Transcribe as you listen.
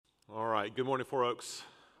right, good morning, Four Oaks.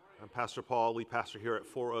 I'm Pastor Paul, lead pastor here at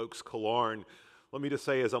Four Oaks, Killearn. Let me just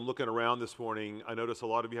say, as I'm looking around this morning, I notice a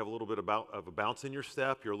lot of you have a little bit of a bounce in your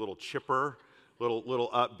step. You're a little chipper,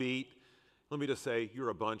 little upbeat. Let me just say, you're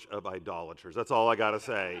a bunch of idolaters. That's all I got to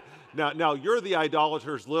say. Now, you're the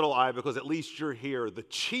idolaters, little I, because at least you're here. The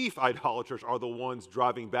chief idolaters are the ones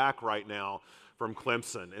driving back right now from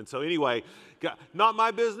Clemson. And so anyway, not my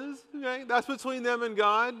business, okay? That's between them and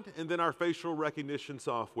God, and then our facial recognition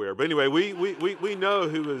software. But anyway, we know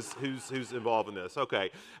who's involved in this. Okay.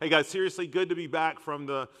 Hey guys, seriously, good to be back from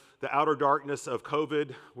the outer darkness of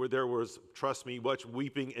COVID, where there was, trust me, much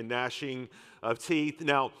weeping and gnashing of teeth.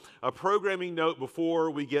 Now, a programming note before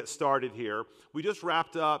we get started here. We just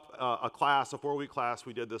wrapped up a 4-week class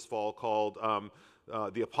we did this fall called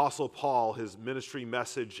The Apostle Paul, his ministry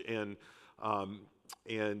message and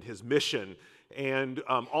his mission. And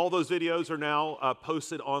all those videos are now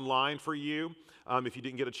posted online for you if you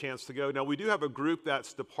didn't get a chance to go. Now, we do have a group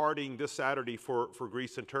that's departing this Saturday for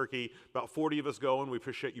Greece and Turkey. About 40 of us going. We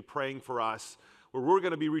appreciate you praying for us, where we're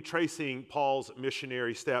going to be retracing Paul's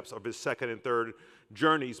missionary steps of his second and third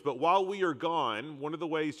journeys. But while we are gone, one of the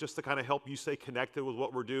ways just to kind of help you stay connected with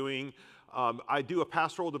what we're doing, I do a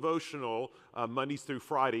pastoral devotional Mondays through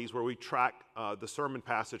Fridays where we track the sermon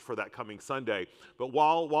passage for that coming Sunday. But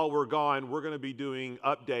while we're gone, we're going to be doing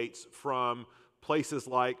updates from places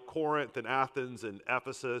like Corinth and Athens and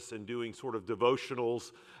Ephesus and doing sort of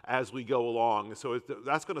devotionals as we go along. So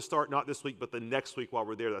that's going to start not this week, but the next week while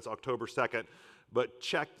we're there. That's October 2nd. But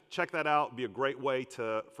check that out. It'd be a great way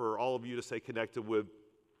for all of you to stay connected with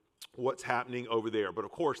what's happening over there. But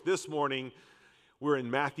of course, this morning, we're in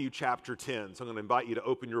Matthew chapter 10. So I'm going to invite you to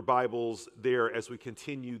open your Bibles there as we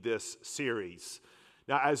continue this series.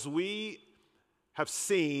 Now, as we have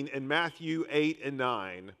seen in Matthew 8 and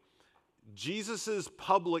 9, Jesus'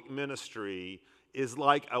 public ministry is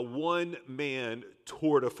like a one-man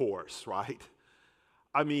tour de force, right?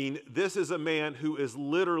 I mean, this is a man who is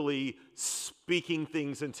literally speaking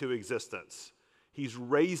things into existence. He's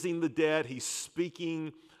raising the dead. He's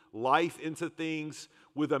speaking life into things.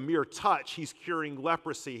 With a mere touch, he's curing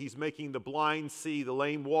leprosy. He's making the blind see, the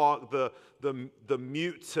lame walk, the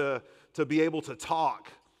mute to be able to talk.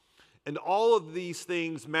 And all of these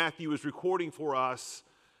things Matthew is recording for us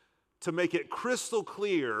to make it crystal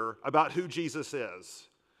clear about who Jesus is.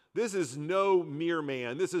 This is no mere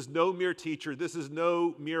man. This is no mere teacher. This is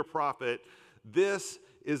no mere prophet. This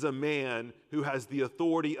is a man who has the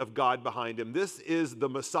authority of God behind him. This is the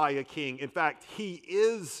Messiah King. In fact, he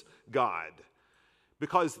is God.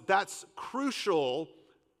 Because that's crucial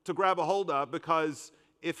to grab a hold of, because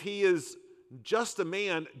if he is just a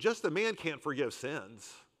man can't forgive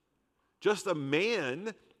sins. Just a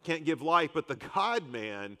man can't give life, but the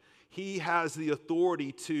God-man, he has the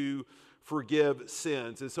authority to forgive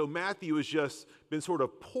sins. And so Matthew has just been sort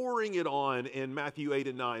of pouring it on in Matthew 8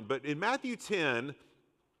 and 9. But in Matthew 10,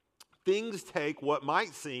 things take what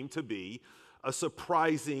might seem to be a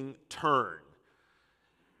surprising turn.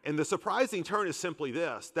 And the surprising turn is simply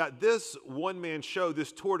this, that this one-man show,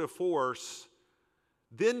 this tour de force,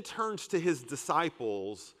 then turns to his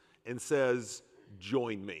disciples and says,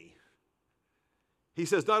 join me. He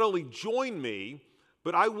says, not only join me,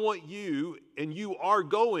 but I want you, and you are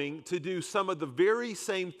going to do some of the very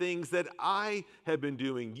same things that I have been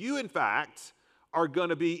doing. You, in fact, are going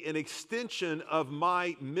to be an extension of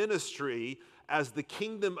my ministry as the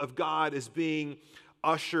kingdom of God is being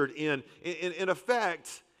ushered in. In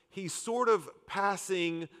effect, he's sort of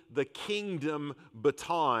passing the kingdom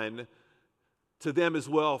baton to them as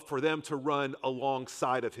well, for them to run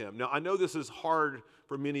alongside of him. Now, I know this is hard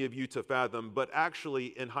for many of you to fathom, but actually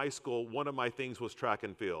in high school, one of my things was track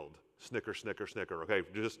and field. Snicker, snicker, snicker. Okay,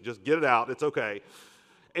 just get it out. It's okay.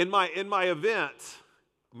 In my event,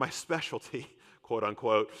 my specialty, quote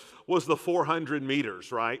unquote, was the 400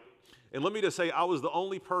 meters, right? And let me just say, I was the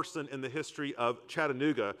only person in the history of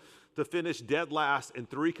Chattanooga to finish dead last in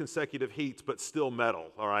 3 consecutive heats, but still medal,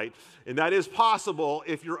 all right? And that is possible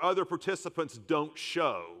if your other participants don't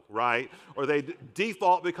show, right? Or they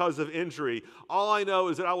default because of injury. All I know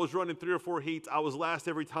is that I was running 3 or 4 heats. I was last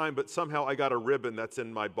every time, but somehow I got a ribbon that's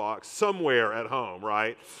in my box somewhere at home,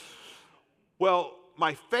 right? Well,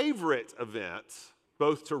 my favorite event,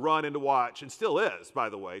 both to run and to watch, and still is, by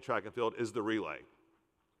the way, track and field, is the relay.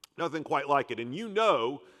 Nothing quite like it. And you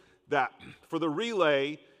know that for the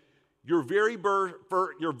relay, your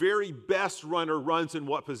very best runner runs in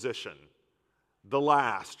what position? The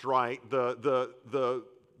last, right? The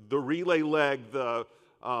relay leg.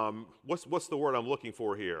 What's the word I'm looking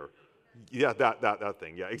for here? Yeah, that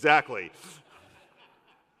thing. Yeah, exactly.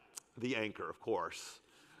 The anchor, of course.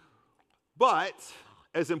 But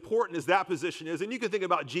as important as that position is, and you can think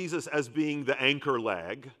about Jesus as being the anchor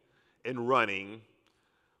leg and running,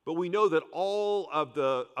 but we know that all of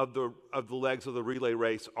the legs of the relay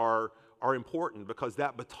race are important because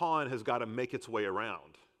that baton has got to make its way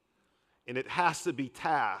around. And it has to be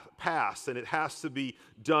passed, and it has to be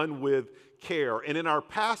done with care. And in our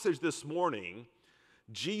passage this morning,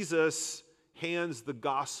 Jesus hands the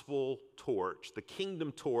gospel torch, the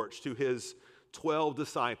kingdom torch, to his 12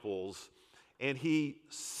 disciples, and he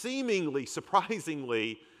seemingly,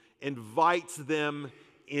 surprisingly, invites them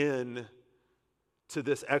in to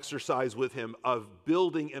this exercise with him of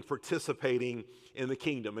building and participating in the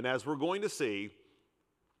kingdom. And as we're going to see,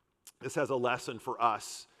 this has a lesson for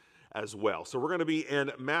us as well. So we're going to be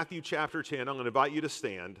in Matthew chapter 10. I'm going to invite you to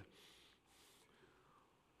stand.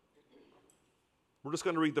 We're just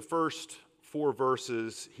going to read the first 4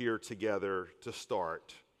 verses here together to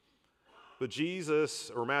start. But Jesus,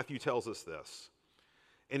 or Matthew tells us this.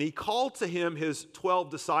 And he called to him his 12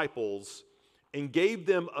 disciples and gave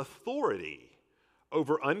them authority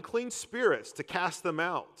over unclean spirits to cast them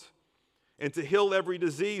out and to heal every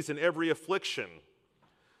disease and every affliction.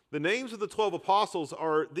 The names of the 12 apostles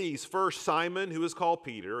are these. First, Simon, who is called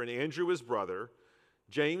Peter, and Andrew his brother,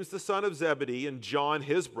 James the son of Zebedee, and John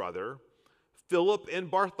his brother, Philip and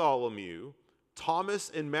Bartholomew, Thomas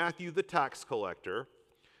and Matthew the tax collector,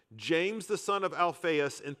 James the son of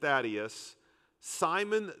Alphaeus and Thaddeus,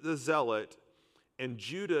 Simon the zealot, and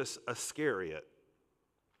Judas Iscariot,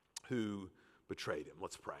 who betrayed him.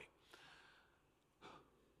 Let's pray.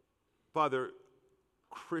 Father,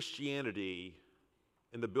 Christianity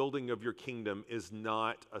in the building of your kingdom is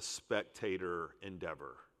not a spectator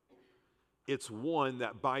endeavor. It's one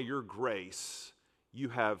that by your grace you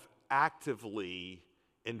have actively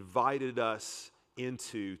invited us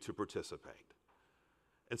into to participate.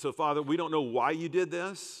 And so, Father, we don't know why you did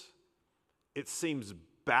this. It seems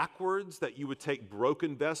backwards that you would take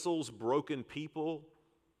broken vessels, broken people,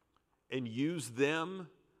 and use them.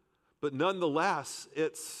 But nonetheless,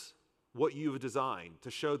 it's what you've designed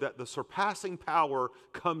to show that the surpassing power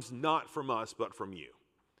comes not from us, but from you.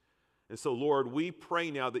 And so, Lord, we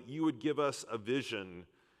pray now that you would give us a vision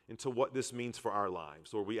into what this means for our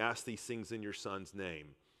lives. Lord, we ask these things in your Son's name.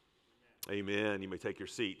 Amen. You may take your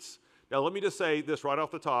seats. Now, let me just say this right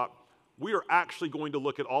off the top. We are actually going to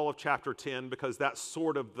look at all of chapter 10 because that's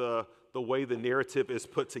sort of the way the narrative is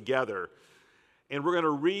put together. And we're going to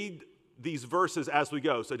read these verses as we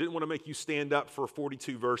go. So I didn't want to make you stand up for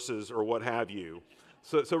 42 verses or what have you.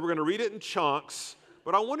 So we're going to read it in chunks,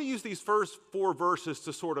 but I want to use these first 4 verses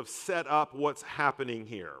to sort of set up what's happening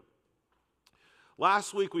here.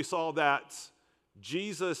 Last week we saw that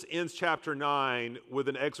Jesus ends chapter 9 with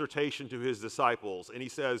an exhortation to his disciples. And he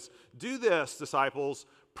says, do this, disciples,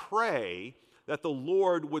 pray that the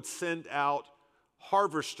Lord would send out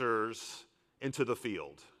harvesters into the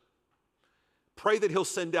field. Pray that he'll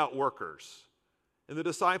send out workers. And the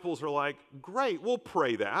disciples are like, great, we'll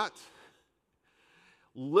pray that.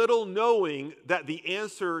 Little knowing that the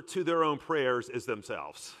answer to their own prayers is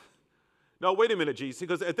themselves. No, wait a minute, Jesus,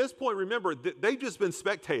 because at this point, remember, they've just been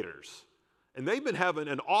spectators. And they've been having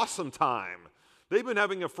an awesome time. They've been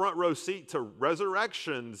having a front row seat to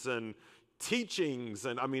resurrections and teachings.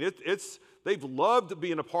 And I mean, they've loved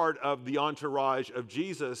being a part of the entourage of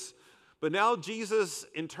Jesus. But now Jesus,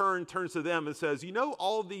 in turn, turns to them and says, you know,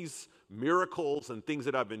 all these miracles and things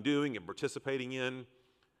that I've been doing and participating in,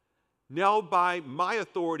 now by my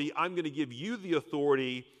authority, I'm going to give you the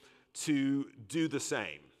authority to do the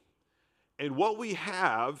same. And what we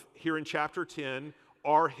have here in chapter 10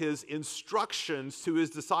 are his instructions to his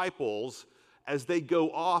disciples as they go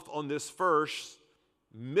off on this first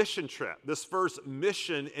mission trip, this first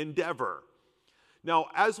mission endeavor. Now,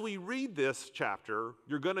 as we read this chapter,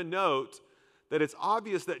 you're going to note that it's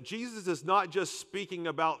obvious that Jesus is not just speaking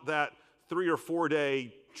about that 3 or 4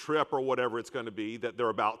 day trip or whatever it's going to be that they're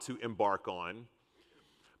about to embark on,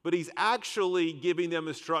 but he's actually giving them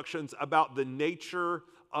instructions about the nature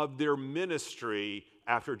of their ministry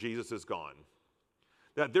after Jesus is gone.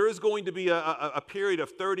 That there is going to be a period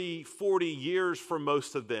of 30, 40 years for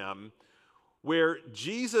most of them where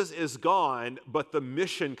Jesus is gone, but the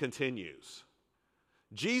mission continues.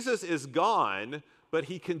 Jesus is gone, but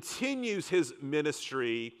he continues his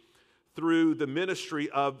ministry through the ministry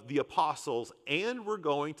of the apostles, and we're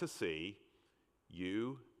going to see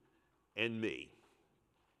you and me.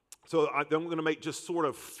 So I'm going to make just sort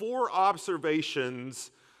of 4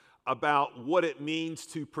 observations about what it means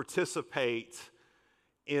to participate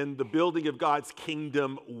in the building of God's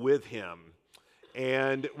kingdom with him.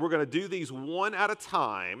 And we're going to do these one at a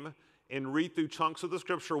time and read through chunks of the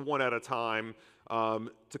scripture one at a time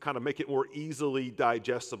to kind of make it more easily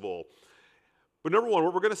digestible. But number one,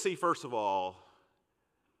 what we're going to see first of all,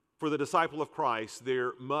 for the disciple of Christ,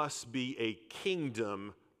 there must be a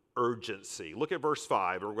kingdom urgency. Look at verse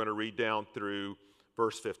 5, and we're going to read down through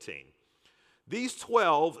verse 15. These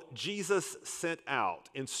 12 Jesus sent out,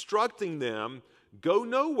 instructing them, go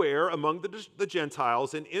nowhere among the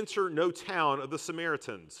Gentiles and enter no town of the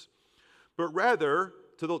Samaritans, but rather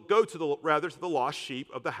to the lost sheep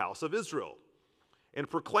of the house of Israel. And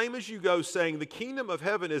proclaim as you go, saying, the kingdom of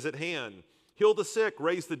heaven is at hand. Heal the sick,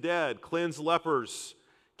 raise the dead, cleanse lepers,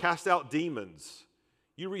 cast out demons.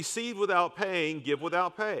 You receive without paying, give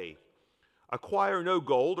without pay. Acquire no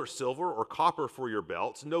gold or silver or copper for your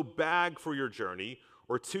belts, no bag for your journey,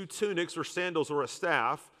 or 2 tunics or sandals or a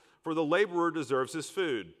staff, for the laborer deserves his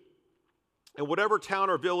food. And whatever town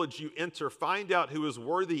or village you enter, find out who is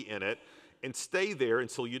worthy in it, and stay there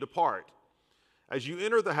until you depart. As you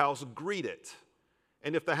enter the house, greet it.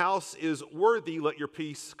 And if the house is worthy, let your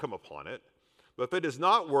peace come upon it. But if it is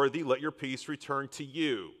not worthy, let your peace return to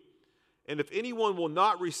you. And if anyone will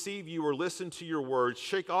not receive you or listen to your words,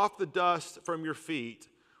 shake off the dust from your feet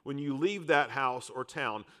when you leave that house or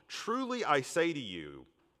town. Truly I say to you,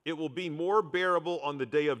 it will be more bearable on the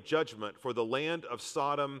day of judgment for the land of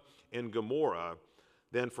Sodom and Gomorrah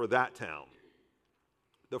than for that town.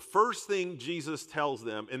 The first thing Jesus tells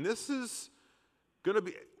them, and this is going to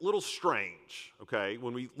be a little strange, okay,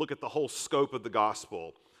 when we look at the whole scope of the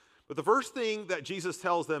gospel. But the first thing that Jesus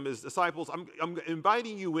tells them is, disciples, I'm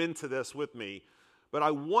inviting you into this with me, but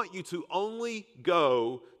I want you to only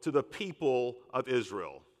go to the people of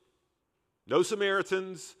Israel. No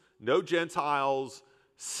Samaritans, no Gentiles,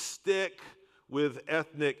 stick with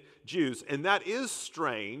ethnic Jews. And that is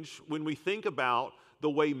strange when we think about the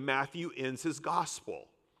way Matthew ends his gospel.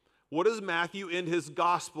 What does Matthew end his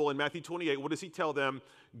gospel in Matthew 28? What does he tell them?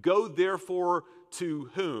 Go therefore to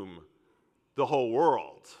whom? The whole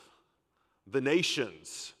world. The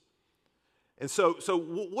nations. And so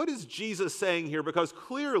what is Jesus saying here? Because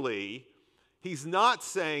clearly, he's not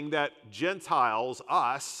saying that Gentiles,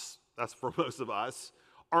 us, that's for most of us,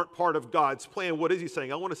 aren't part of God's plan. What is he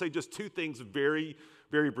saying? I want to say just 2 things very,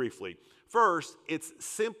 very briefly. First, it's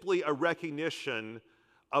simply a recognition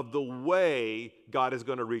of the way God is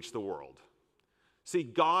going to reach the world. See,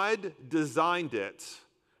 God designed it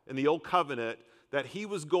in the Old Covenant that he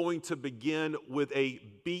was going to begin with a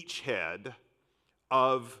beachhead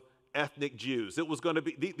of ethnic Jews. It was going to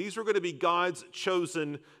be, these were going to be God's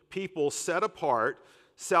chosen people, set apart.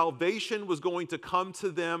 Salvation was going to come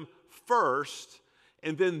to them first,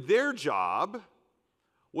 and then their job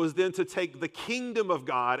was then to take the kingdom of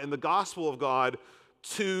God and the gospel of God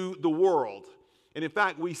to the world. And in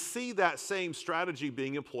fact, we see that same strategy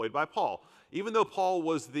being employed by Paul. Even though Paul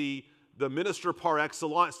was the minister par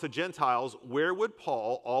excellence to Gentiles, where would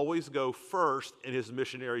Paul always go first in his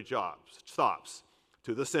missionary stops?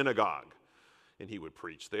 To the synagogue. And he would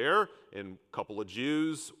preach there, and a couple of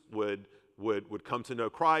Jews would come to know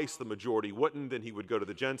Christ, the majority wouldn't, then he would go to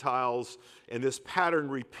the Gentiles, and this pattern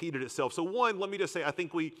repeated itself. So one, let me just say, I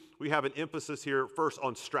think we have an emphasis here first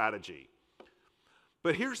on strategy.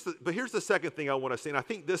 But here's the second thing I want to say, and I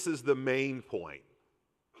think this is the main point.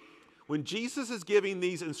 When Jesus is giving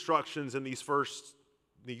these instructions in these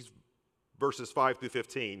verses 5 through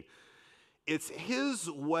 15, it's his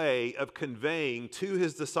way of conveying to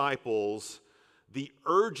his disciples the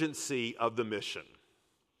urgency of the mission.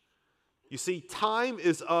 You see, time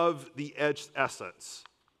is of the essence,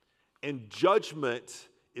 and judgment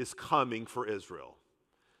is coming for Israel.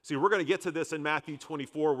 See, we're going to get to this in Matthew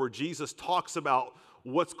 24, where Jesus talks about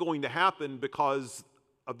what's going to happen because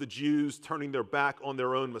of the Jews turning their back on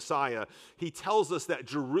their own Messiah. He tells us that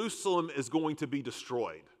Jerusalem is going to be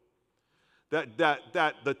destroyed. That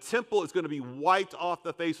the temple is going to be wiped off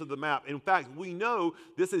the face of the map. In fact, we know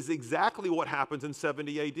this is exactly what happens in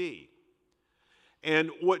 70 AD.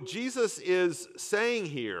 And what Jesus is saying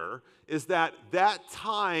here is that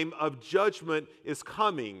time of judgment is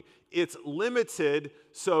coming. It's limited,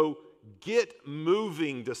 so get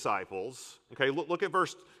moving, disciples. Okay, look at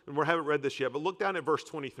verse, and we haven't read this yet, but look down at verse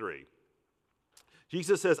 23.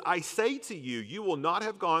 Jesus says, I say to you, you will not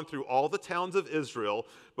have gone through all the towns of Israel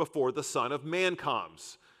before the Son of Man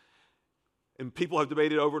comes. And people have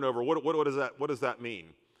debated over and over, what does that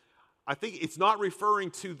mean? I think it's not referring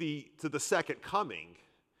to the second coming.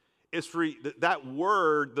 It's that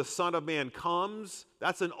word, the Son of Man comes,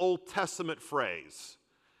 that's an Old Testament phrase.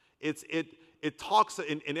 It talks,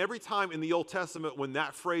 and every time in the Old Testament when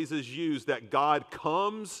that phrase is used, that God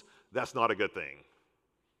comes, that's not a good thing.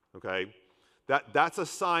 Okay? That's a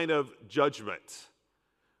sign of judgment.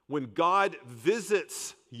 When God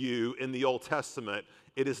visits you in the Old Testament,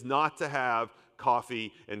 it is not to have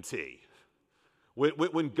coffee and tea.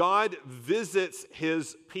 When God visits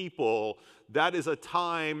his people, that is a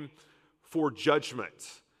time for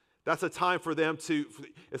judgment. That's a time for them to,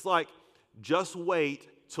 it's like, just wait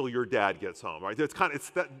till your dad gets home, right?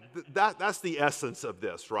 That's the essence of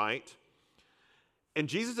this, right? And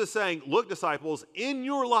Jesus is saying, look, disciples, in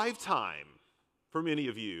your lifetime, for many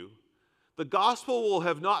of you, the gospel will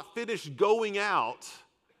have not finished going out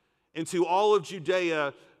into all of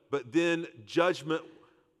Judea, but then judgment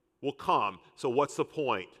will come. So what's the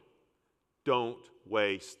point? Don't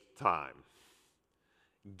waste time.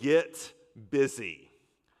 Get busy.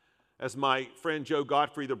 As my friend Joe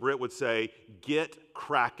Godfrey the Brit would say, get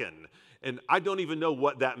cracking. And I don't even know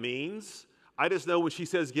what that means. I just know when she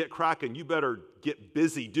says get cracking, you better get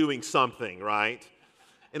busy doing something, right?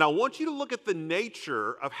 And I want you to look at the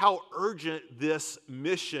nature of how urgent this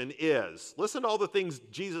mission is. Listen to all the things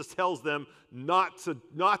Jesus tells them not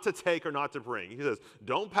to take or not to bring. He says,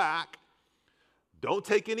 don't pack, don't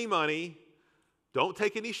take any money, don't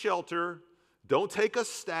take any shelter, don't take a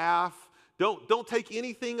staff, don't take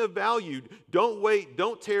anything of value, don't wait,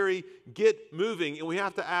 don't tarry, get moving. And we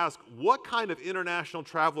have to ask, what kind of international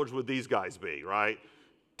travelers would these guys be, right?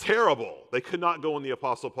 Terrible. They could not go on the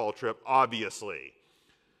Apostle Paul trip, obviously.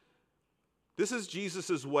 This is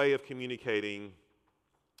Jesus' way of communicating,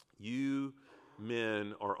 you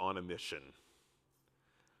men are on a mission.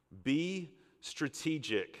 Be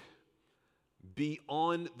strategic. Be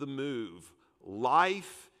on the move.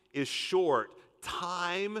 Life is short.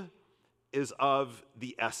 Time is of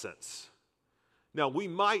the essence. Now, we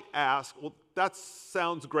might ask, well, that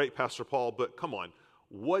sounds great, Pastor Paul, but come on,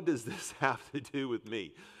 what does this have to do with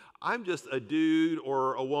me? I'm just a dude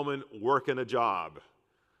or a woman working a job.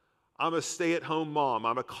 I'm a stay-at-home mom.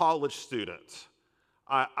 I'm a college student.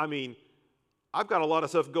 I mean, I've got a lot of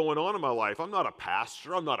stuff going on in my life. I'm not a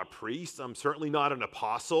pastor. I'm not a priest. I'm certainly not an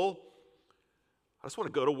apostle. I just want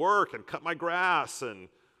to go to work and cut my grass and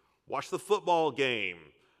watch the football game.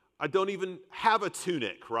 I don't even have a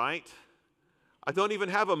tunic, right? I don't even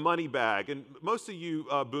have a money bag. And most of you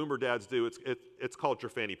boomer dads do. It's called your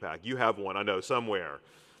fanny pack. You have one, I know, somewhere.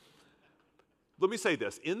 Let me say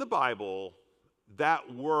this. In the Bible,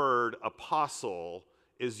 that word apostle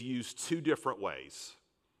is used two different ways.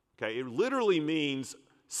 Okay, it literally means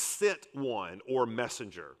sent one or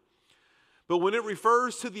messenger. But when it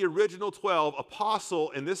refers to the original 12,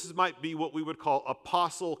 apostle, and might be what we would call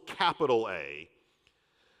apostle capital A,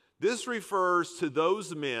 this refers to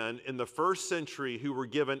those men in the first century who were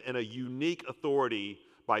given a unique authority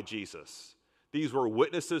by Jesus. These were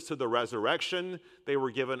witnesses to the resurrection. They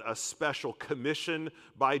were given a special commission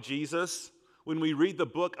by Jesus. When we read the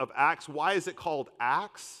book of Acts, why is it called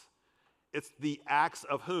Acts? It's the acts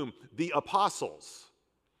of whom? The apostles,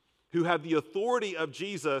 who have the authority of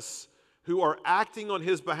Jesus, who are acting on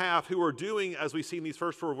his behalf, who are doing, as we see in these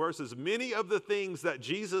first 4 verses, many of the things that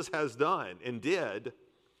Jesus has done and did.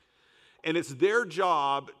 And it's their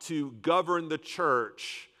job to govern the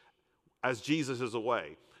church as Jesus is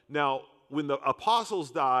away. Now, when the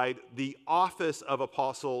apostles died, the office of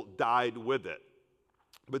apostle died with it.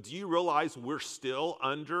 But do you realize we're still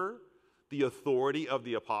under the authority of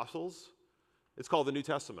the apostles? It's called the New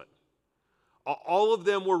Testament. All of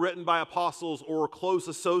them were written by apostles or close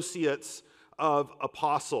associates of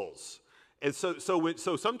apostles. And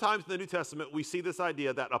so sometimes in the New Testament, we see this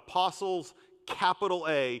idea that apostles, capital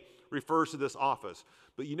A, refers to this office.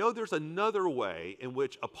 But you know, there's another way in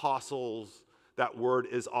which apostles, that word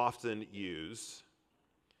is often used.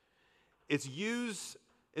 It's used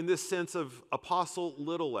in this sense of apostle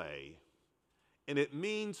little a, and it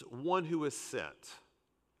means one who is sent.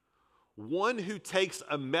 One who takes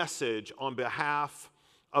a message on behalf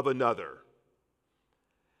of another.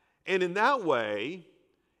 And in that way,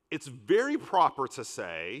 it's very proper to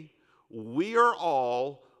say, we are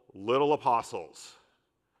all little apostles.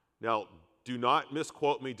 Now, do not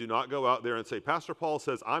misquote me. Do not go out there and say, Pastor Paul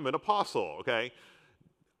says, I'm an apostle, okay?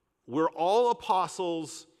 We're all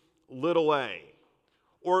apostles, little a.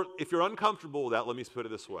 Or if you're uncomfortable with that, let me put it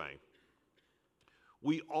this way.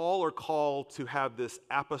 We all are called to have this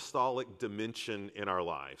apostolic dimension in our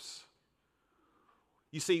lives.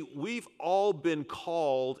 You see, we've all been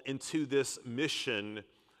called into this mission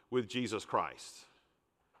with Jesus Christ.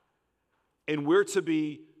 And we're to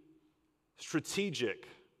be strategic,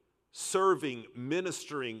 serving,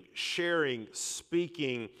 ministering, sharing,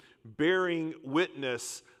 speaking, bearing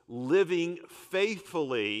witness, living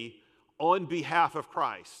faithfully on behalf of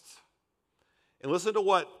Christ. And listen to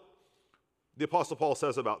what the Apostle Paul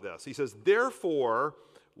says about this. He says, therefore,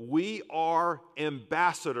 we are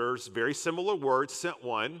ambassadors, very similar words, sent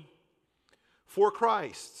one, for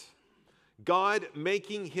Christ. God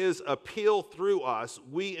making his appeal through us,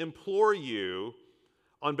 we implore you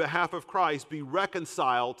on behalf of Christ, be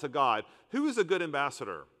reconciled to God. Who is a good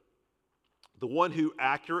ambassador? The one who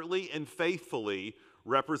accurately and faithfully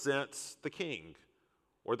represents the king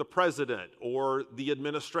or the president or the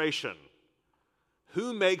administration.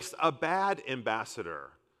 Who makes a bad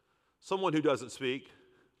ambassador? Someone who doesn't speak.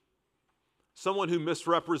 Someone who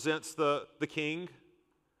misrepresents the king.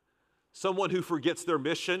 Someone who forgets their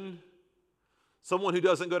mission. Someone who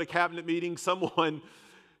doesn't go to cabinet meetings. Someone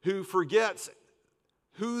who forgets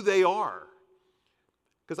who they are.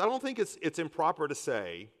 Because I don't think it's improper to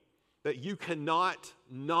say that you cannot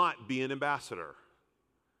not be an ambassador.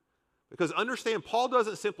 Because understand, Paul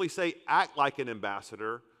doesn't simply say act like an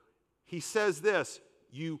ambassador. He says this,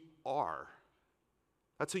 you are.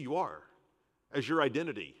 That's who you are as your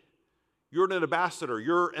identity. You're an ambassador.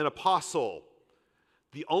 You're an apostle.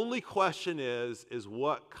 The only question is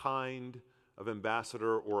what kind of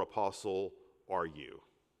ambassador or apostle are you?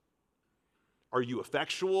 Are you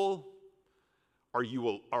effectual? Are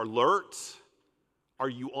you alert? Are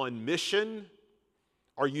you on mission?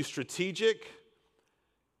 Are you strategic?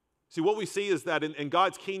 See, what we see is that in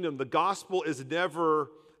God's kingdom, the gospel is never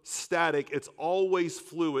static. It's always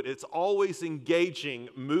fluid. It's always engaging,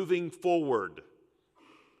 moving forward.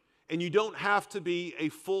 And you don't have to be a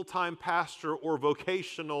full-time pastor or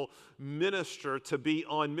vocational minister to be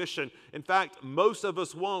on mission. In fact, most of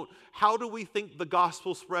us won't. How do we think the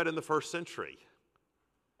gospel spread in the first century?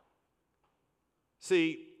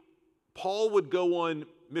 See, Paul would go on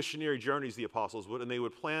missionary journeys, the apostles would, and they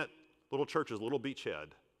would plant little churches, little beachhead,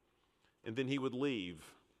 and then he would leave.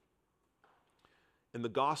 And the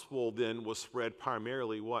gospel then was spread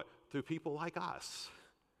primarily, what? Through people like us.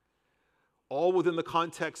 All within the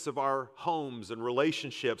context of our homes and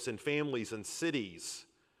relationships and families and cities.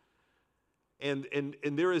 And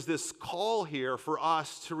there is this call here for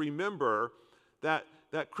us to remember that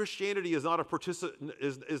Christianity is not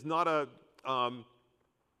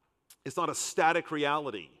it's not a static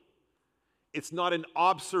reality. It's not an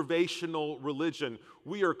observational religion.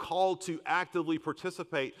 We are called to actively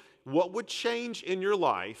participate. What would change in your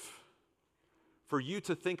life for you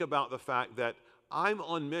to think about the fact that I'm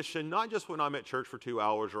on mission, not just when I'm at church for 2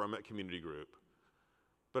 hours or I'm at community group,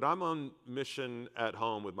 but I'm on mission at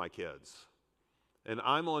home with my kids. And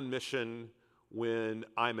I'm on mission when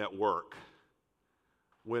I'm at work,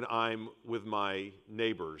 when I'm with my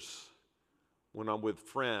neighbors, when I'm with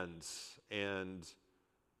friends and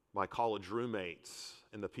my college roommates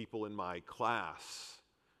and the people in my class.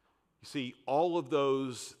 You see, all of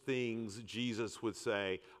those things Jesus would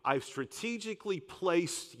say, I've strategically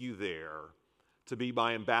placed you there to be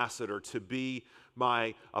my ambassador, to be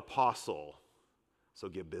my apostle. So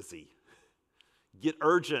get busy. Get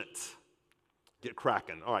urgent. Get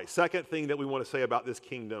cracking. All right, second thing that we want to say about this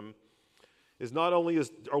kingdom is not only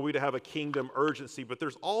are we to have a kingdom urgency, but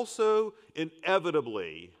there's also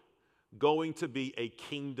inevitably going to be a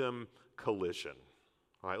kingdom collision.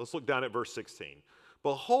 All right, let's look down at verse 16.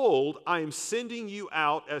 Behold, I am sending you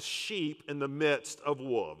out as sheep in the midst of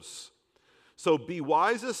wolves. So be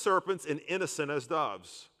wise as serpents and innocent as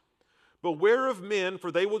doves. Beware of men,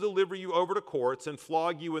 for they will deliver you over to courts and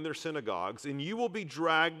flog you in their synagogues, and you will be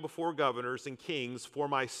dragged before governors and kings for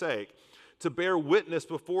my sake, to bear witness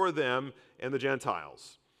before them and the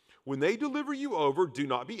Gentiles. When they deliver you over, do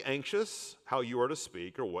not be anxious how you are to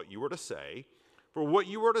speak or what you are to say, for what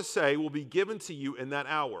you are to say will be given to you in that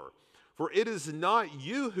hour. For it is not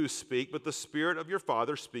you who speak, but the Spirit of your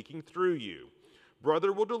Father speaking through you.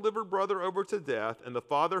 Brother will deliver brother over to death, and the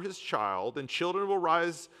father his child, and children will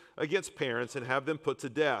rise against parents and have them put to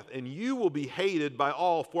death. And you will be hated by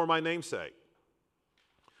all for my name's sake.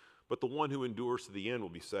 But the one who endures to the end will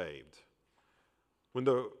be saved. When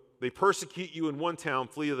they persecute you in one town,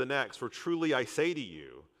 flee to the next. For truly I say to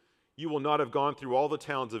you, you will not have gone through all the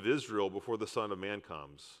towns of Israel before the Son of Man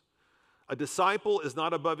comes. A disciple is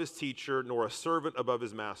not above his teacher, nor a servant above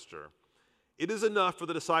his master. It is enough for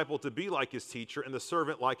the disciple to be like his teacher and the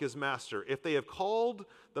servant like his master. If they have called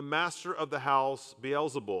the master of the house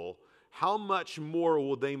Beelzebul, how much more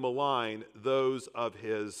will they malign those of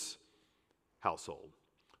his household?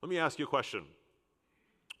 Let me ask you a question.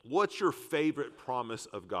 What's your favorite promise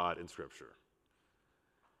of God in Scripture?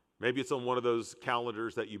 Maybe it's on one of those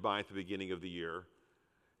calendars that you buy at the beginning of the year.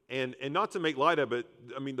 And not to make light of it,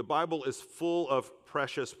 I mean, the Bible is full of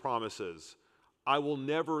precious promises. I will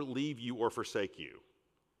never leave you or forsake you.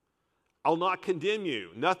 I'll not condemn you.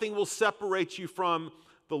 Nothing will separate you from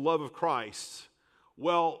the love of Christ.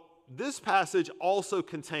 Well, this passage also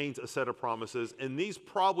contains a set of promises, and these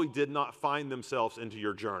probably did not find themselves into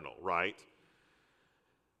your journal, right?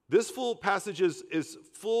 This full passage is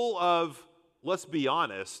full of, let's be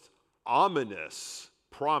honest, ominous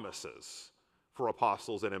promises for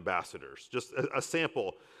apostles and ambassadors. Just a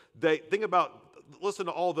sample. Listen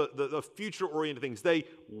to all the future-oriented things. They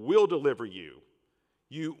will deliver you.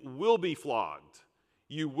 You will be flogged.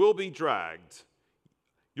 You will be dragged.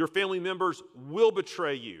 Your family members will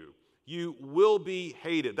betray you. You will be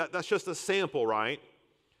hated. That's just a sample, right?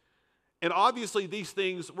 And obviously these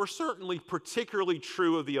things were certainly particularly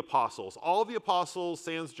true of the apostles. All the apostles,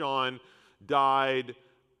 sans John, died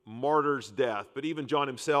martyr's death, but even John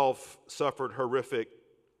himself suffered horrific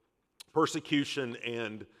persecution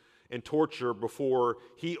and torture before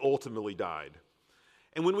he ultimately died.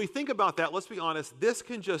 And when we think about that, let's be honest, this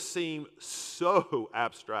can just seem so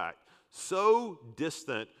abstract, so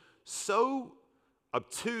distant, so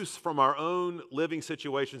obtuse from our own living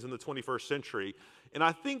situations in the 21st century. And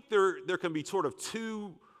I think there can be sort of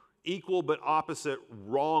two equal but opposite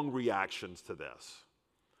wrong reactions to this.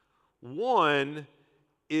 One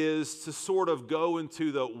is to sort of go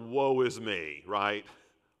into the woe is me, right?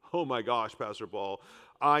 Oh my gosh, Pastor Paul,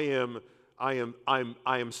 I am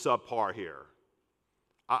subpar here.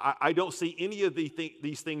 I don't see any of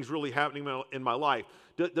these things really happening in my life.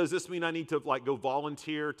 Does this mean I need to go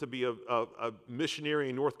volunteer to be a missionary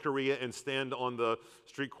in North Korea and stand on the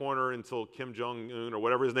street corner until Kim Jong-un or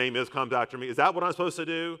whatever his name is comes after me? Is that what I'm supposed to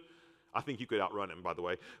do? I think you could outrun him, by the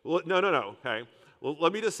way. Well, no, okay. Well,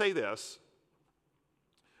 let me just say this.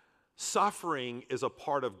 Suffering is a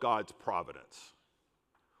part of God's providence.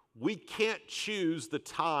 We can't choose the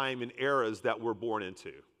time and eras that we're born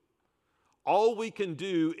into. All we can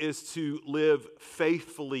do is to live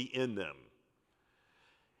faithfully in them.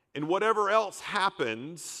 And whatever else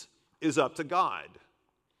happens is up to God.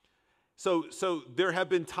 So there have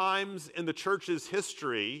been times in the church's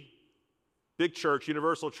history, big church,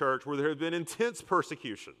 universal church, where there have been intense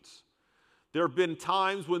persecutions. There have been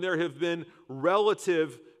times when there have been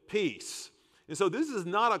relative peace. And so this is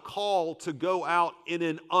not a call to go out in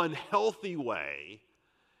an unhealthy way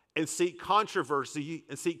and seek controversy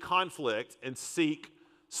and seek conflict and seek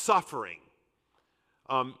suffering.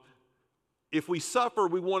 If we suffer,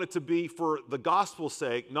 we want it to be for the gospel's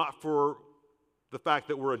sake, not for the fact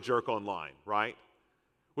that we're a jerk online, right?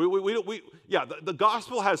 The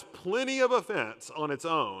gospel has plenty of offense on its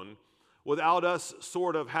own without us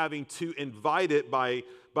sort of having to invite it by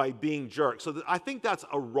being jerks. So I think that's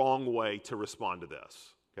a wrong way to respond to this,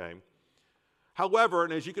 okay? However,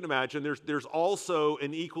 and as you can imagine, there's also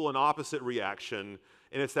an equal and opposite reaction,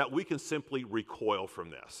 and it's that we can simply recoil from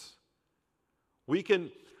this. We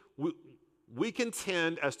can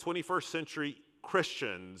tend as 21st century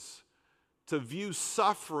Christians to view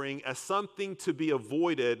suffering as something to be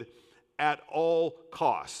avoided at all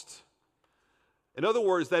costs. In other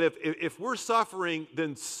words, that if we're suffering,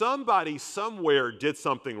 then somebody somewhere did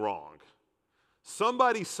something wrong.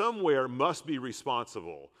 Somebody somewhere must be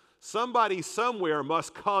responsible. Somebody somewhere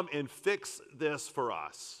must come and fix this for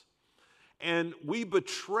us. And we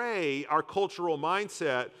betray our cultural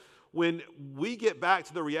mindset when we get back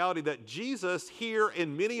to the reality that Jesus here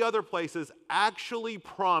and many other places actually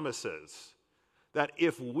promises that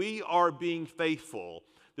if we are being faithful,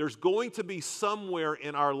 there's going to be somewhere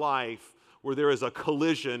in our life where there is a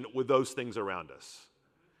collision with those things around us.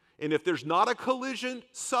 And if there's not a collision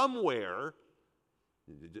somewhere,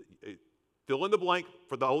 fill in the blank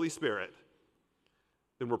for the Holy Spirit,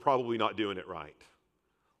 then we're probably not doing it right.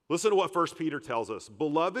 Listen to what 1 Peter tells us.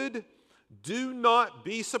 Beloved, do not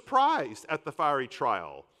be surprised at the fiery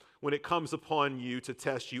trial when it comes upon you to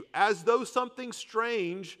test you, as though something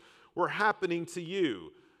strange were happening to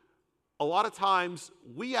you. A lot of times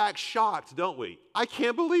we act shocked, don't we? I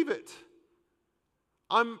can't believe it.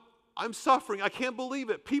 I'm suffering. I can't believe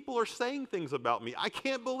it. People are saying things about me. I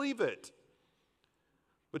can't believe it.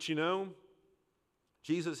 But you know,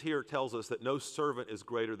 Jesus here tells us that no servant is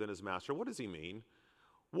greater than his master. What does he mean?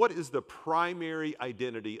 What is the primary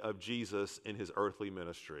identity of Jesus in his earthly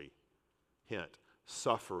ministry? Hint,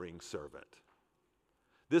 suffering servant.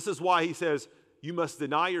 This is why he says, you must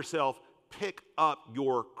deny yourself, pick up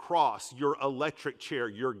your cross, your electric chair,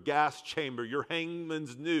 your gas chamber, your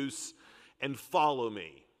hangman's noose, and follow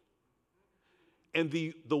me. And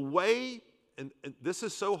the way, and this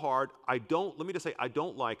is so hard, let me just say, I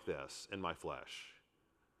don't like this in my flesh.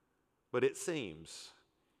 But it seems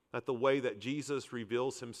that the way that Jesus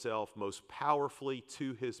reveals himself most powerfully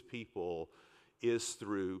to his people is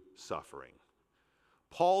through suffering.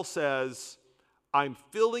 Paul says, I'm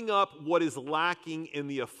filling up what is lacking in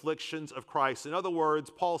the afflictions of Christ. In other words,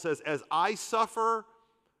 Paul says, as I suffer,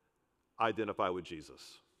 I identify with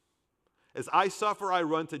Jesus. As I suffer, I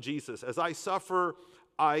run to Jesus. As I suffer,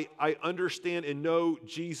 I understand and know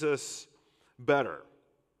Jesus better.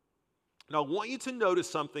 Now, I want you to notice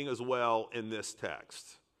something as well in this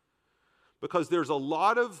text, because there's a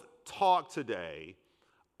lot of talk today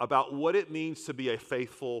about what it means to be a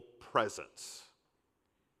faithful presence,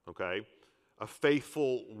 okay? A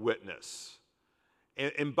faithful witness.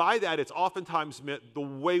 And by that, it's oftentimes meant the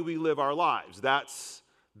way we live our lives. That's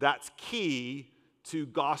key to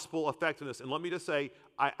gospel effectiveness. And let me just say,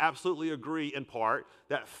 I absolutely agree in part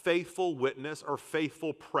that faithful witness or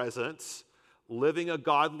faithful presence, living a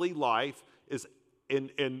godly life, is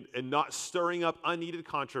and not stirring up unneeded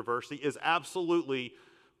controversy is absolutely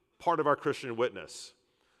part of our Christian witness.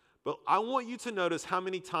 But I want you to notice how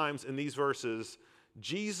many times in these verses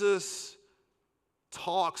Jesus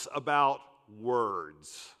talks about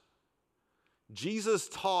words. Jesus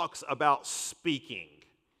talks about speaking.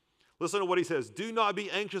 Listen to what he says. Do not be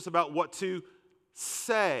anxious about what to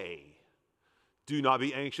say. Do not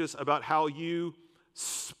be anxious about how you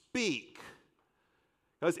speak.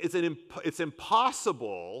 Because it's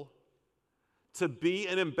impossible to be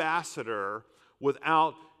an ambassador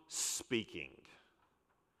without speaking,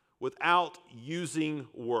 without using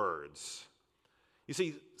words. You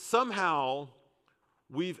see, somehow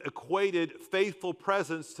we've equated faithful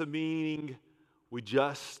presence to meaning we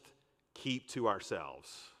just keep to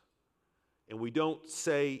ourselves and we don't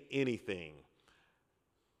say anything.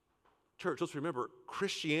 Church, let's remember,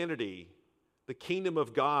 Christianity, the kingdom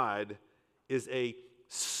of God, is a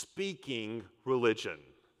speaking religion.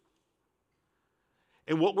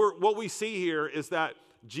 And what we see here is that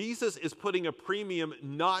Jesus is putting a premium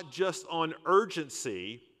not just on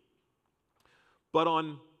urgency, but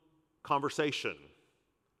on conversation,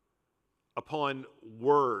 upon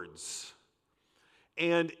words.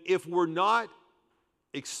 And if we're not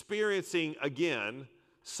experiencing, again,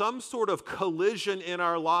 some sort of collision in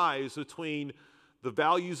our lives between the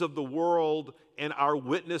values of the world and our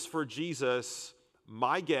witness for Jesus,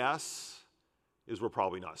 my guess is we're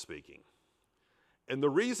probably not speaking. And the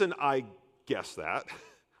reason I guess that,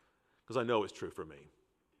 because I know it's true for me,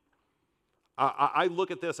 I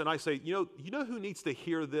look at this and I say, you know who needs to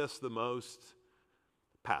hear this the most?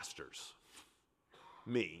 Pastors.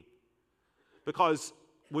 Me. Because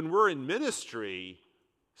when we're in ministry,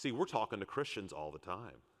 see, we're talking to Christians all the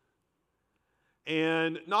time.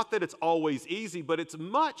 And not that it's always easy, but it's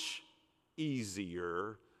much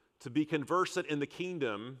easier to be conversant in the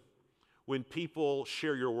kingdom when people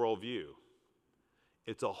share your worldview.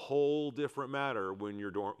 It's a whole different matter when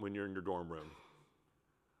you're in your dorm room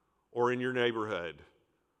or in your neighborhood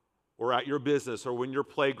or at your business or when you're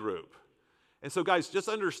play group. And so, guys, just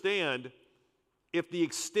understand, if the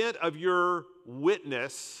extent of your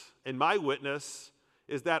witness and my witness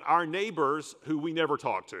is that our neighbors, who we never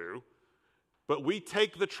talk to, but we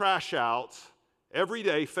take the trash out every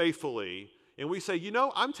day faithfully, and we say,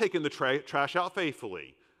 I'm taking the trash out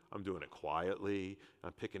faithfully. I'm doing it quietly.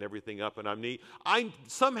 I'm picking everything up, and I'm neat.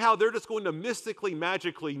 Somehow they're just going to mystically,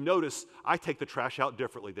 magically notice I take the trash out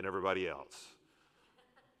differently than everybody else.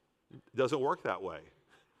 It doesn't work that way.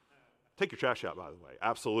 Take your trash out, by the way.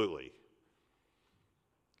 Absolutely.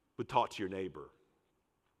 But talk to your neighbor.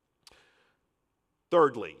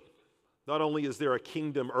 Thirdly, not only is there a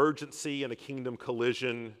kingdom urgency and a kingdom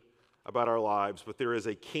collision about our lives, but there is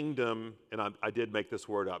a kingdom, and I did make this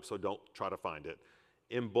word up, so don't try to find it,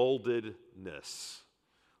 emboldenedness.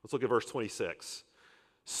 Let's look at verse 26.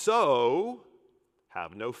 So,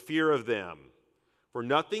 have no fear of them, for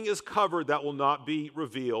nothing is covered that will not be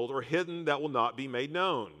revealed, or hidden that will not be made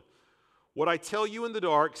known. What I tell you in the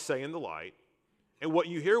dark, say in the light, and what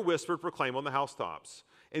you hear whispered, proclaim on the housetops.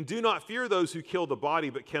 And do not fear those who kill the body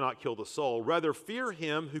but cannot kill the soul. Rather, fear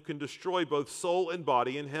him who can destroy both soul and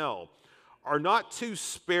body in hell. Are not 2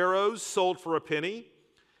 sparrows sold for a penny?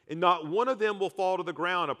 And not one of them will fall to the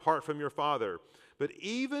ground apart from your Father. But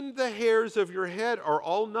even the hairs of your head are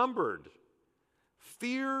all numbered.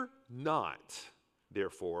 Fear not,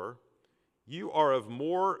 therefore, you are of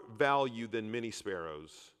more value than many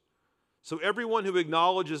sparrows. So everyone who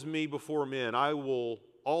acknowledges me before men, I will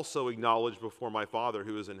also acknowledge before my Father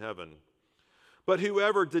who is in heaven. But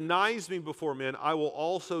whoever denies me before men, I will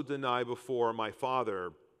also deny before my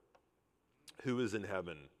Father who is in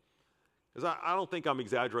heaven. Because I don't think I'm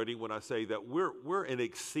exaggerating when I say that we're an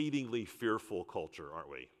exceedingly fearful culture,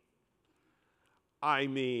 aren't we? I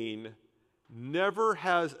mean, never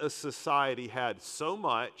has a society had so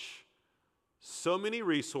much, so many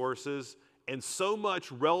resources, and so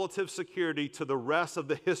much relative security to the rest of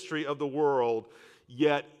the history of the world,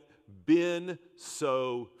 yet been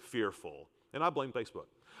so fearful. And I blame Facebook.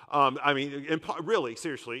 Really,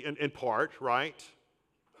 seriously, in part, right?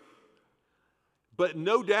 But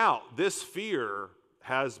no doubt, this fear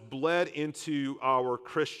has bled into our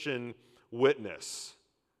Christian witness.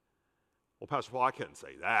 Well, Pastor Paul, I couldn't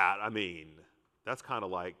say that. I mean, that's kind of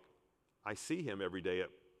like I see him every day at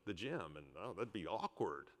the gym, and that'd be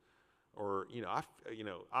awkward. Or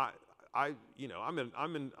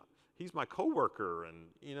he's my coworker, and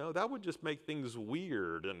that would just make things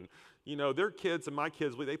weird. And their kids and my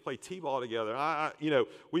kids, they play t-ball together.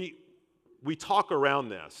 We talk around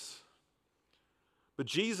this, but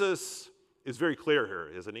Jesus is very clear here,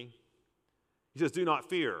 isn't he? He says, "Do not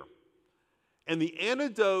fear." And the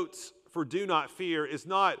antidote for "do not fear" is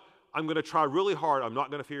not, I'm going to try really hard. I'm not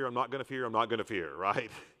going to fear. I'm not going to fear. I'm not going to fear. Right?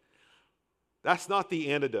 That's not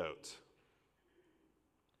the antidote.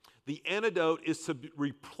 The antidote is to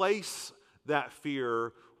replace that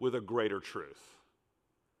fear with a greater truth.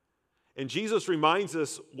 And Jesus reminds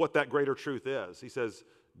us what that greater truth is. He says,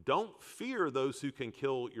 don't fear those who can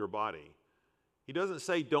kill your body. He doesn't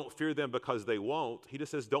say don't fear them because they won't. He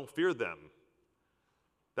just says don't fear them.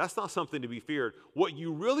 That's not something to be feared. What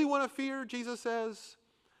you really want to fear, Jesus says,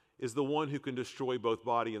 is the one who can destroy both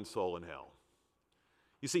body and soul in hell.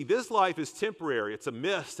 You see, this life is temporary. It's a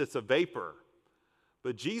mist. It's a vapor.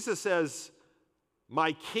 But Jesus says,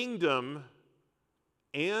 my kingdom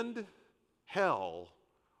and hell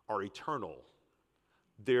are eternal.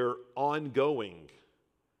 They're ongoing.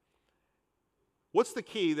 What's the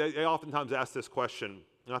key? They oftentimes ask this question,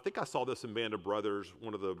 and I think I saw this in Band of Brothers,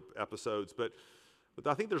 one of the episodes, but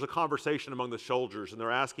I think there's a conversation among the soldiers, and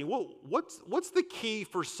they're asking, well, what's the key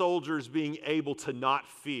for soldiers being able to not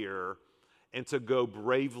fear and to go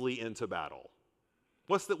bravely into battle?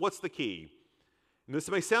 What's the key? And this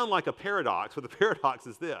may sound like a paradox, but the paradox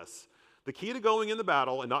is this. The key to going in the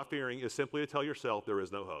battle and not fearing is simply to tell yourself there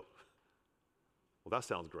is no hope. Well, that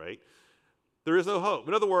sounds great. There is no hope.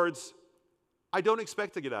 In other words, I don't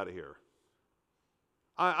expect to get out of here.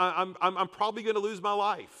 I'm probably going to lose my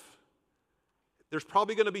life. There's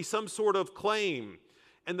probably going to be some sort of claim.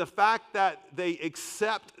 And the fact that they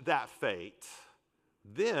accept that fate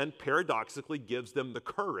then paradoxically gives them the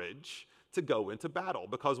courage to go into battle,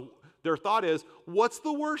 because their thought is, what's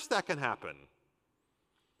the worst that can happen?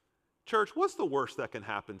 Church, what's the worst that can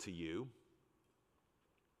happen to you?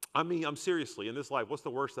 I mean, I'm seriously, in this life, what's the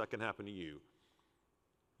worst that can happen to you?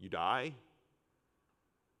 You die?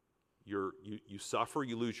 You suffer,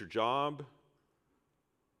 you lose your job.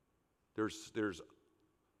 There's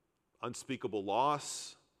unspeakable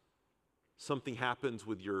loss. Something happens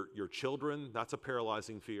with your children. That's a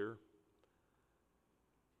paralyzing fear.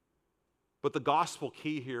 But the gospel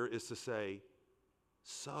key here is to say,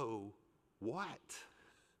 so what?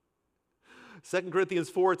 2 Corinthians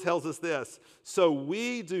 4 tells us this, so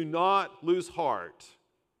we do not lose heart.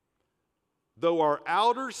 Though our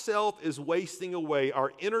outer self is wasting away,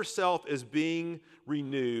 our inner self is being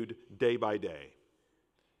renewed day by day.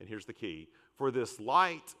 And here's the key. For this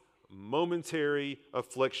light, momentary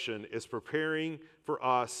affliction is preparing for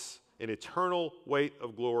us an eternal weight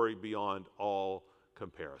of glory beyond all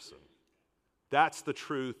comparison. That's the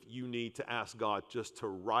truth you need to ask God just to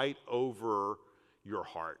write over your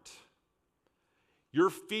heart. Your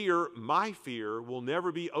fear, my fear, will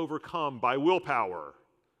never be overcome by willpower,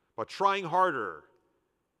 by trying harder.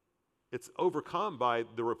 It's overcome by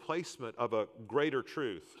the replacement of a greater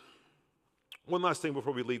truth. One last thing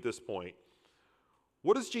before we leave this point.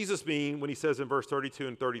 What does Jesus mean when he says in verse 32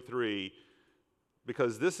 and 33,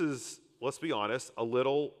 because this is, let's be honest, a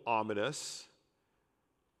little ominous,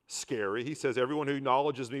 scary. He says, everyone who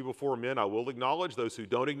acknowledges me before men, I will acknowledge. Those who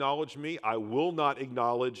don't acknowledge me, I will not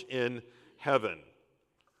acknowledge in heaven.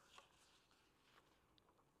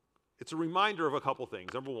 It's a reminder of a couple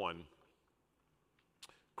things. Number one,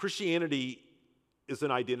 Christianity is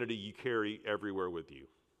an identity you carry everywhere with you.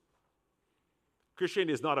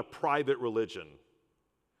 Christianity is not a private religion.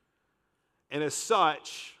 And as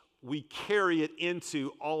such, we carry it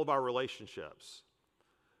into all of our relationships.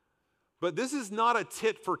 But this is not a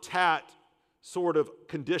tit-for-tat sort of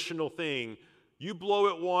conditional thing. You blow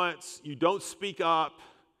it once, you don't speak up,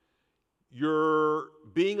 you're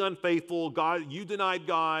being unfaithful, God, you denied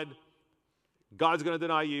God, God's going to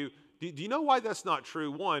deny you. Do you know why that's not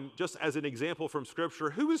true? One, just as an example from Scripture,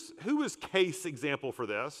 who is case example for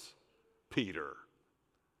this? Peter.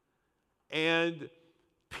 And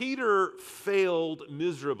Peter failed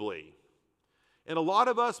miserably. And a lot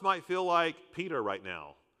of us might feel like Peter right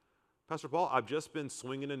now. Pastor Paul, I've just been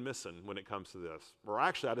swinging and missing when it comes to this. Or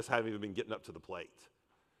actually, I just haven't even been getting up to the plate.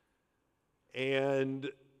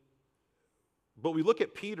 But we look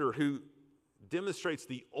at Peter, who demonstrates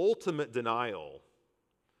the ultimate denial,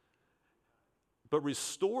 but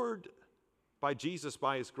restored by Jesus,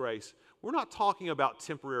 by his grace. We're not talking about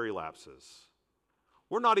temporary lapses.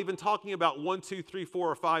 We're not even talking about 1, 2, 3,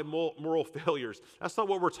 4, or 5 moral failures. That's not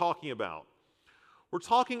what we're talking about. We're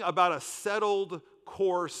talking about a settled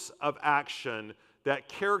course of action that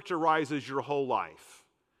characterizes your whole life.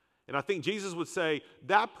 And I think Jesus would say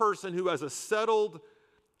that person who has a settled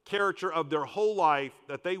character of their whole life,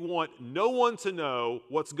 that they want no one to know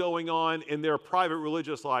what's going on in their private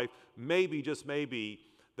religious life, maybe, just maybe,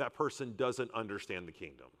 that person doesn't understand the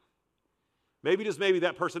kingdom. Maybe, just maybe,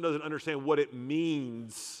 that person doesn't understand what it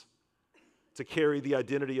means to carry the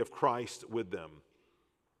identity of Christ with them.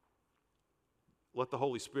 Let the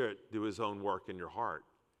Holy Spirit do his own work in your heart.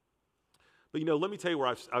 But let me tell you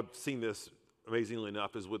where I've seen this, amazingly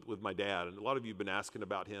enough, is with my dad. And a lot of you have been asking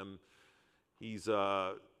about him. He's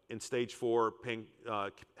in stage 4,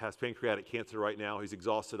 has pancreatic cancer right now. He's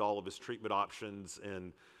exhausted all of his treatment options,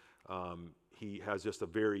 and he has just a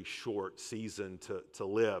very short season to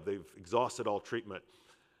live. They've exhausted all treatment.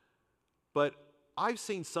 But I've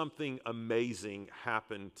seen something amazing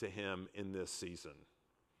happen to him in this season.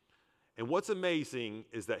 And what's amazing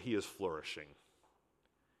is that he is flourishing.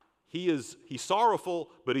 He's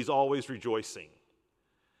sorrowful, but he's always rejoicing.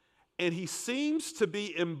 And he seems to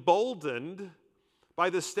be emboldened by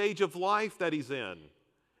the stage of life that he's in.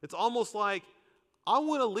 It's almost like, I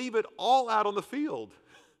want to leave it all out on the field.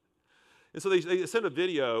 And so they sent a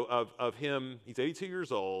video of him. He's 82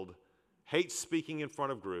 years old, hates speaking in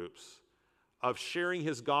front of groups, of sharing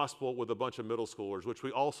his gospel with a bunch of middle schoolers, which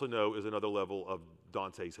we also know is another level of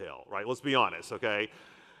Dante's hell, right? Let's be honest, okay?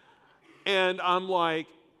 And I'm like,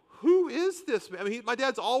 who is this man? I mean, my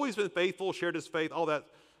dad's always been faithful, shared his faith, all that.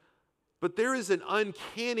 But there is an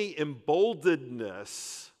uncanny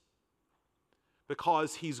emboldenedness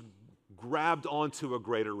because he's grabbed onto a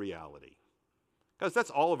greater reality. Guys,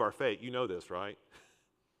 that's all of our faith. You know this, right?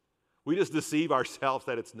 We just deceive ourselves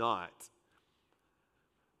that it's not.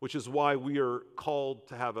 Which is why we are called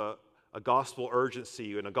to have a gospel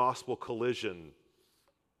urgency and a gospel collision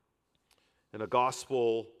and a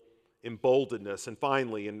gospel emboldenedness. And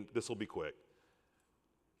finally, and this will be quick,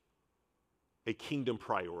 a kingdom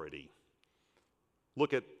priority.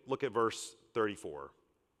 Look at verse 34.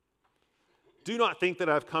 Do not think that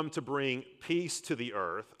I've come to bring peace to the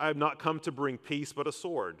earth. I have not come to bring peace, but a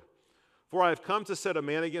sword. For I have come to set a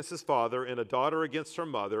man against his father, and a daughter against her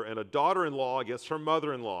mother, and a daughter-in-law against her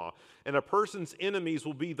mother-in-law. And a person's enemies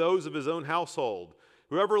will be those of his own household.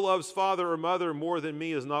 Whoever loves father or mother more than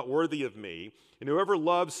me is not worthy of me. And whoever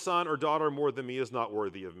loves son or daughter more than me is not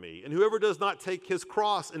worthy of me. And whoever does not take his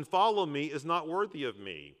cross and follow me is not worthy of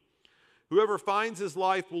me. Whoever finds his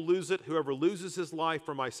life will lose it. Whoever loses his life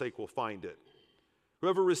for my sake will find it.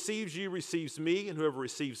 Whoever receives you receives me, and whoever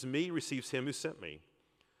receives me receives him who sent me.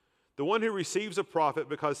 The one who receives a prophet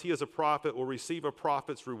because he is a prophet will receive a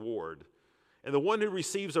prophet's reward. And the one who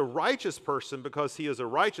receives a righteous person because he is a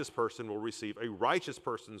righteous person will receive a righteous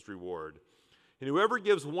person's reward. And whoever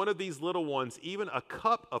gives one of these little ones even a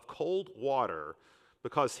cup of cold water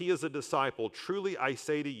because he is a disciple, truly I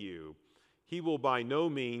say to you, he will by no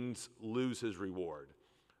means lose his reward.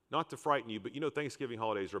 Not to frighten you, but Thanksgiving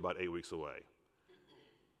holidays are about 8 weeks away.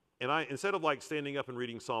 And instead of like standing up and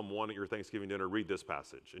reading Psalm 1 at your Thanksgiving dinner, read this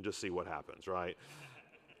passage and just see what happens, right?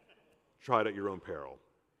 Try it at your own peril.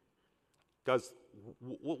 Guys,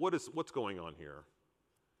 what's going on here?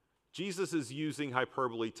 Jesus is using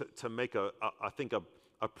hyperbole to make, I think,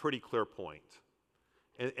 a pretty clear point.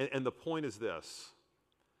 And the point is this,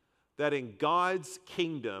 that in God's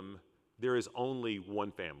kingdom, there is only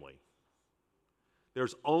one family.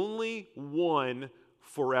 There's only one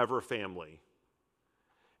forever family.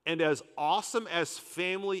 And as awesome as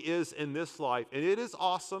family is in this life, and it is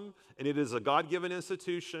awesome, and it is a God-given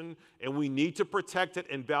institution, and we need to protect it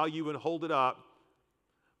and value and hold it up,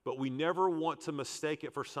 but we never want to mistake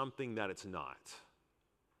it for something that it's not.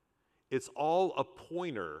 It's all a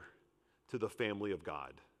pointer to the family of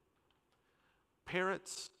God.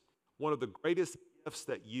 Parents, one of the greatest gifts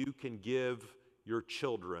that you can give your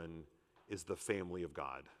children is the family of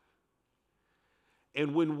God.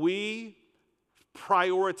 And when we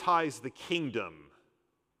prioritize the kingdom,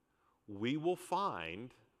 we will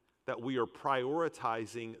find that we are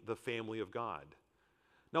prioritizing the family of God.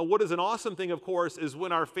 Now, what is an awesome thing, of course, is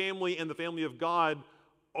when our family and the family of God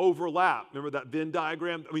overlap. Remember that Venn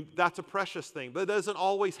diagram? I mean, that's a precious thing, but it doesn't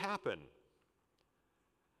always happen.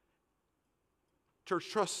 Church,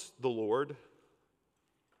 trust the Lord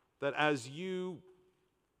that as you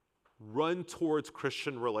run towards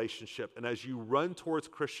Christian relationship and as you run towards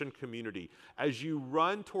Christian community, as you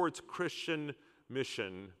run towards Christian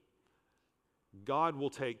mission, God will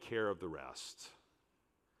take care of the rest.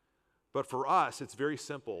 But for us, it's very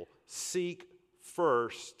simple. Seek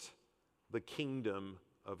first the kingdom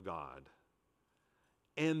of God.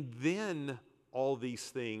 And then all these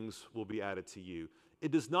things will be added to you.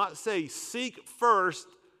 It does not say seek first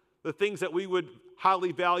the things that we would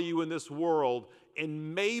highly value in this world,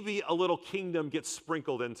 and maybe a little kingdom gets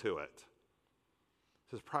sprinkled into it. It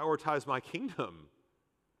says prioritize my kingdom,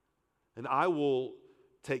 and I will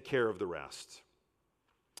take care of the rest.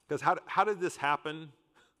 Because how did this happen?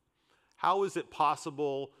 How is it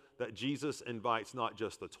possible that Jesus invites not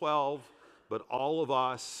just the 12, but all of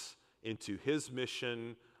us into his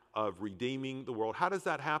mission of redeeming the world? How does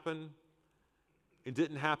that happen? It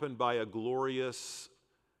didn't happen by a glorious,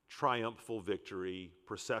 triumphal victory,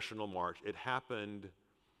 processional march. It happened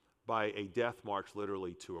by a death march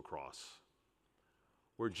literally to a cross,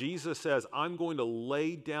 where Jesus says, I'm going to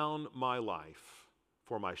lay down my life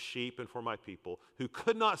for my sheep and for my people who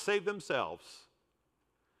could not save themselves,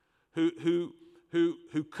 who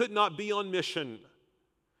could not be on mission,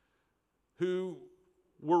 who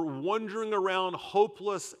were wandering around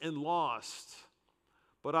hopeless and lost.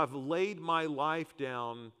 But I've laid my life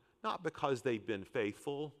down not because they've been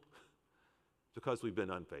faithful, because we've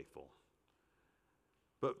been unfaithful.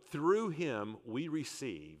 But through him, we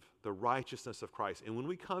receive the righteousness of Christ. And when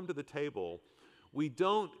we come to the table, we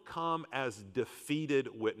don't come as defeated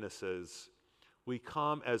witnesses. We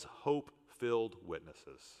come as hope-filled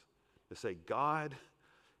witnesses. To say, God,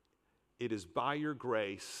 it is by your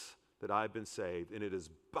grace that I've been saved, and it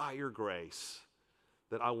is by your grace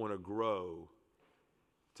that I want to grow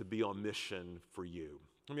to be on mission for you.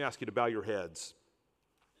 Let me ask you to bow your heads.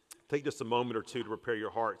 Take just a moment or two to prepare your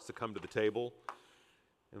hearts to come to the table.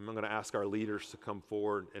 And I'm going to ask our leaders to come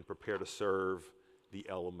forward and prepare to serve the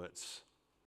elements